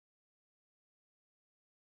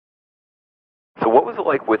what was it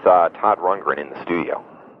like with Todd Rundgren in the studio?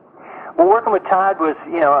 Well, working with Todd was,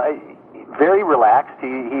 very relaxed.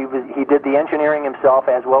 He did the engineering himself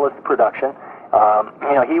as well as the production.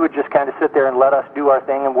 He would just kind of sit there and let us do our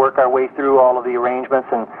thing and work our way through all of the arrangements,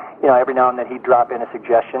 and every now and then he'd drop in a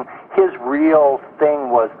suggestion. His real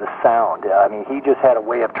thing was the sound. He just had a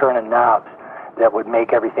way of turning knobs that would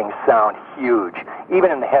make everything sound huge,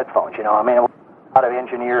 even in the headphones. A lot of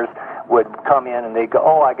engineers would come in and they'd go,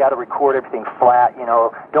 "Oh, I got to record everything flat.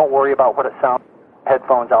 Don't worry about what it sounds.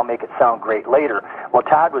 Headphones, I'll make it sound great later." Well,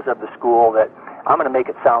 Todd was of the school that I'm going to make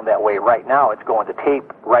it sound that way right now. It's going to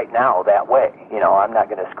tape right now that way. I'm not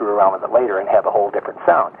going to screw around with it later and have a whole different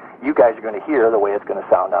sound. You guys are going to hear the way it's going to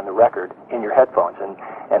sound on the record in your headphones,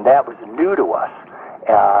 and that was new to us,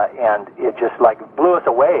 and it just blew us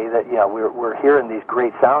away that we're hearing these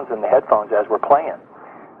great sounds in the headphones as we're playing.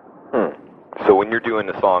 So when you're doing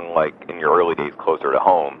a song like in your early days, Closer to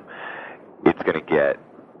Home, it's going to get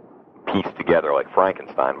pieced together like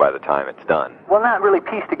Frankenstein by the time it's done. Well, not really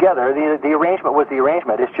pieced together. The arrangement was the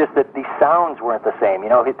arrangement. It's just that the sounds weren't the same.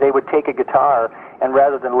 They would take a guitar, and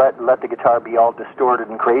rather than let the guitar be all distorted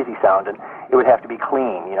and crazy sounding, it would have to be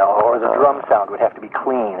clean, or the drum sound would have to be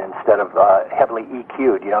clean instead of heavily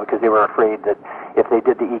EQ'd, because they were afraid that if they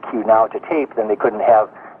did the EQ now to tape, then they couldn't have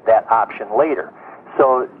that option later.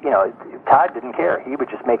 So, Todd didn't care. He would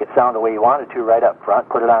just make it sound the way he wanted to right up front,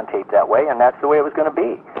 put it on tape that way, and that's the way it was going to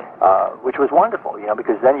be, which was wonderful,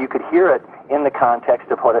 because then you could hear it in the context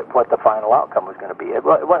of what the final outcome was going to be. It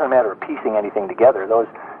wasn't a matter of piecing anything together. Those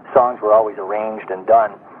songs were always arranged and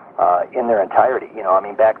done in their entirety.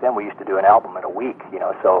 Back then we used to do an album in a week,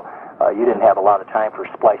 so you didn't have a lot of time for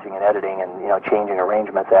splicing and editing and, changing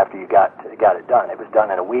arrangements after you got it done. It was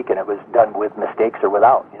done in a week, and it was done with mistakes or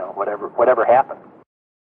without, whatever happened.